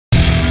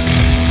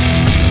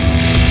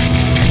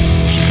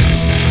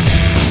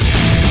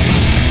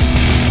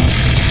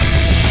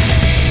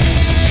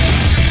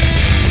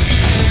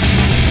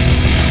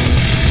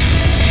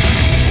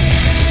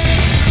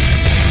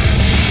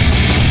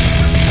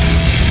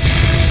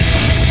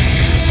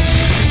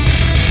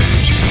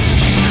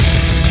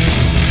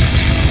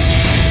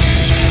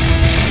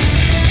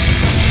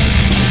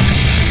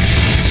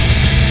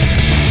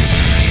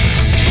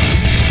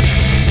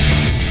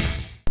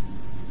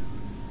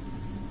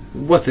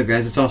What's up,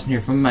 guys? It's Austin here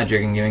from My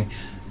Dragon Gaming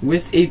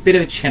with a bit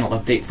of a channel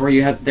update for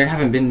you. There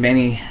haven't been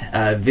many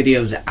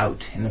videos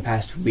out in the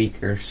past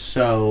week or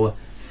so,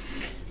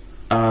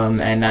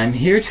 and I'm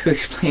here to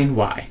explain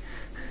why.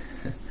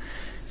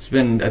 It's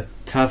been a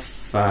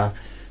tough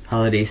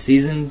holiday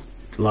season,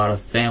 a lot of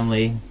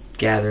family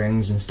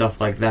gatherings and stuff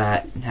like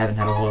that. Haven't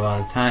had a whole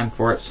lot of time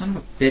for it. Son of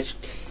a bitch,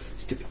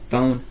 stupid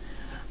phone.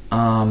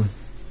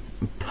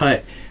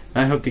 But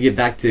I hope to get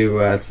back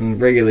to some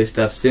regular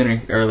stuff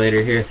sooner or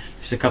later here.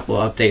 Just a couple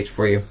of updates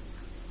for you.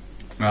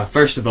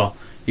 First of all,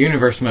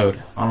 Universe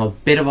Mode on a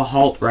bit of a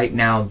halt right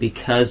now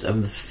because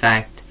of the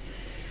fact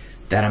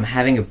that I'm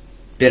having a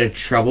bit of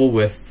trouble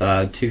with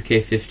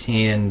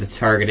 2K15 and the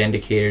target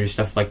indicators,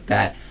 stuff like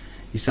that.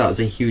 You saw it was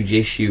a huge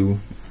issue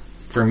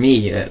for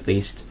me, at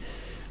least,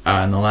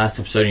 in the last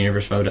episode of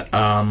Universe Mode.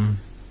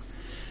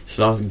 So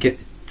I'll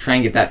try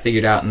and get that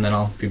figured out, and then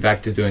I'll be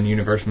back to doing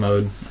Universe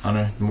Mode on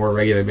a more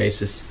regular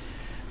basis.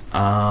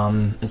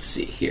 Let's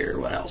see here,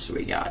 what else do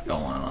we got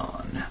going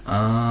on?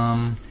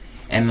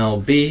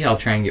 MLB, I'll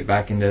try and get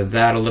back into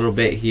that a little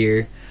bit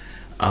here.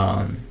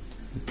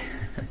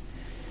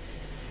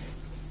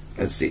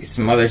 Let's see,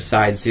 some other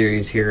side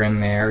series here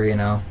and there, you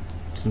know,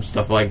 some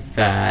stuff like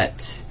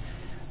that.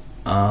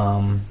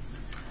 Well,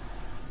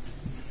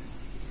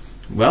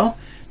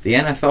 the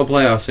NFL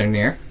playoffs are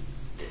near,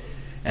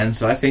 and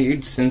so I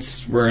figured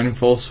since we're in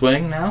full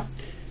swing now,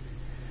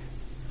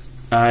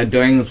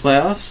 during the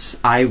playoffs,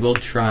 I will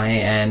try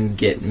and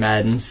get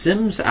Madden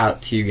Sims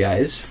out to you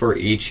guys for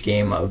each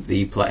game of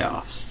the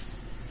playoffs.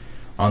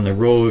 On the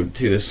road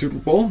to the Super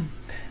Bowl.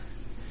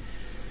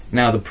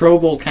 Now, the Pro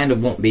Bowl kind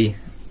of won't be,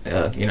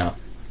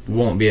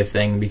 won't be a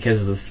thing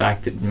because of the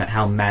fact that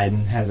how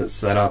Madden has it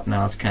set up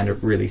now. It's kind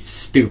of really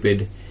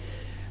stupid.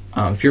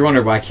 If you're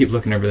wondering why I keep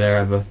looking over there, I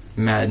have a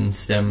Madden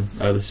Sim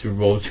of the Super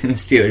Bowl between the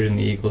Steelers and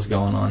the Eagles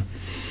going on.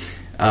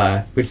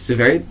 Which is a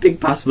very big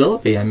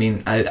possibility. I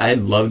mean, I'd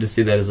love to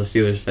see that as a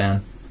Steelers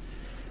fan.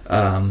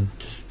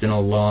 It's been a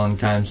long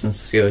time since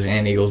the Steelers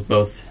and Eagles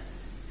both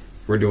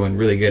were doing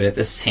really good at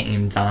the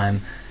same time,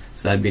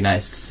 so that'd be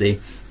nice to see.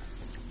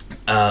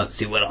 Let's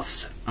see what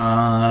else.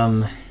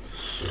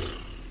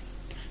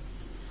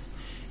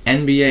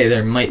 NBA,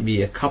 there might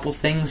be a couple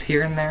things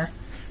here and there.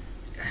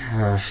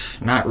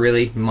 Not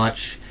really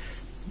much,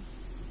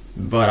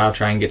 but I'll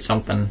try and get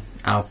something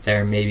out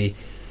there, maybe.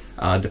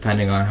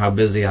 Depending on how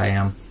busy I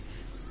am.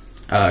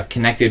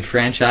 Connected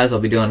franchise, I'll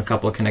be doing a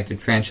couple of connected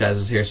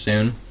franchises here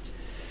soon.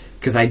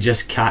 Because I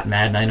just caught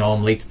Madden. I know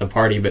I'm late to the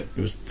party, but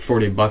it was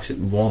 $40 at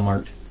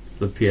Walmart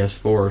for the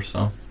PS4,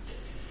 so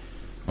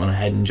went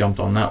ahead and jumped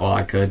on that while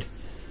I could.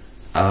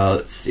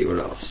 Let's see, what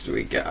else do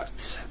we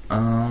got?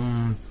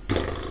 Oh,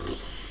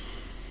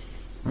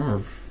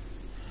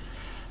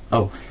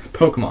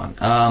 Pokemon.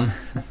 Oh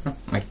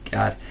my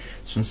god,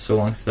 it's been so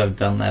long since I've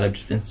done that. I've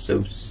just been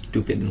so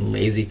stupid and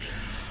lazy.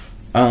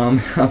 I'll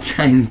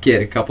try and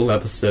get a couple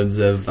episodes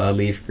of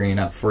Leaf Green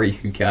up for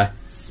you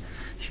guys.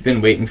 You've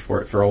been waiting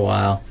for it for a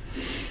while.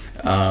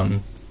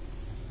 It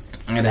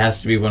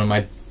has to be one of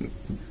my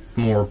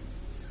more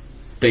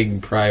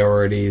big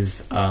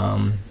priorities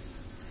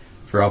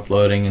for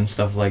uploading and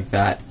stuff like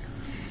that.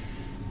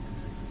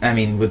 I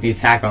mean, with the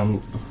attack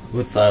on,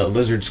 with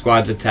Lizard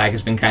Squad's attack,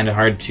 it's been kind of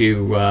hard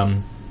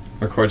to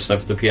record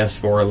stuff with the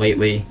PS4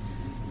 lately.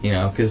 You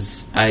know,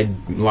 because I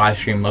live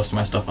stream most of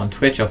my stuff on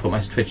Twitch. I'll put my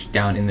Twitch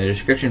down in the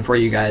description for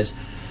you guys.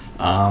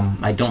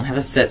 I don't have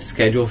a set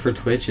schedule for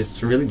Twitch.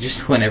 It's really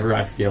just whenever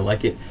I feel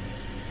like it.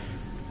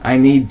 I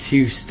need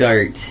to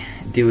start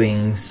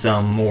doing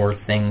some more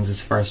things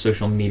as far as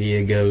social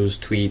media goes,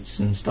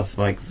 tweets and stuff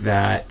like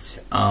that.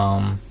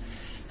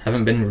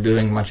 Haven't been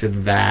doing much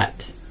of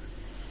that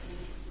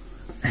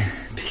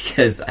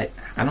because I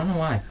don't know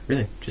why.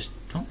 Really, just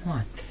don't know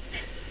why.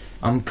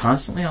 I'm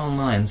constantly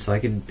online, so I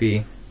could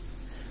be.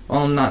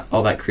 Well, I'm not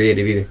all that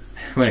creative either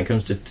when it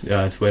comes to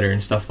Twitter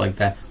and stuff like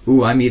that.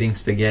 Ooh, I'm eating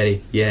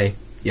spaghetti. Yay.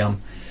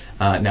 Yum.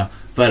 No.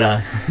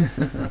 But,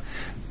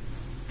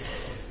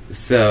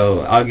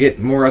 so, I'll get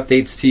more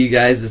updates to you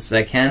guys as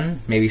I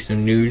can. Maybe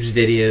some news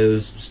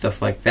videos,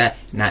 stuff like that.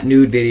 Not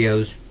nude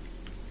videos.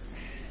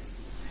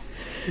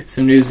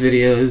 Some news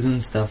videos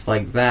and stuff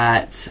like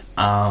that.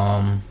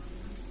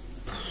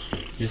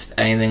 Just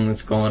anything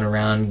that's going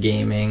around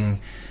gaming.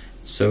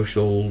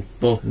 Social,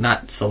 well,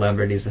 not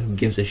celebrities, who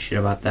gives a shit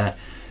about that.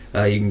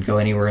 You can go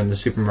anywhere in the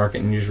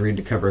supermarket and just read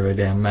the cover of a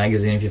damn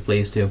magazine if you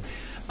please to.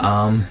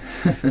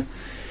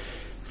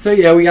 So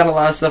yeah, we got a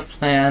lot of stuff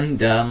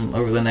planned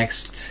over the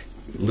next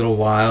little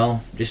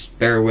while. Just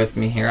bear with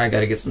me here. I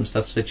gotta get some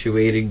stuff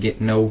situated, get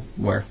know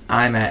where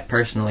I'm at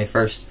personally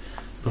first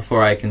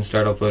before I can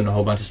start uploading a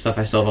whole bunch of stuff.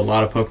 I still have a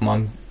lot of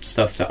Pokemon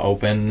stuff to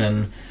open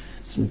and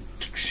some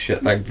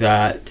shit like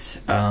that.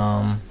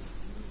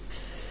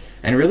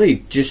 And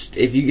really, just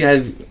if you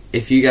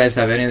guys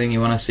have anything you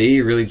want to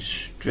see, really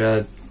just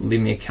leave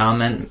me a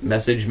comment,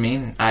 message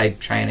me. I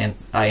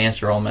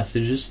answer all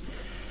messages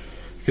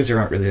because there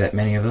aren't really that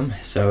many of them,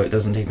 so it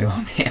doesn't take me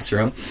long to answer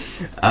them.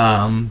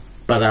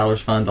 But I'll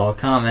respond to all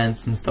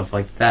comments and stuff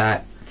like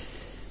that.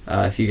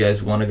 If you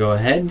guys want to go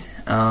ahead,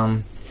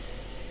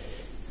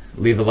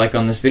 leave a like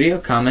on this video,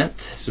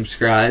 comment,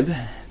 subscribe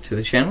to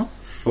the channel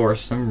for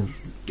some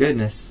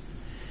goodness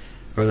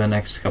for the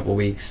next couple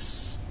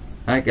weeks.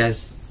 Alright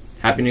guys,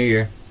 Happy New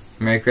Year,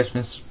 Merry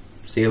Christmas,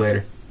 see you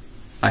later,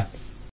 bye.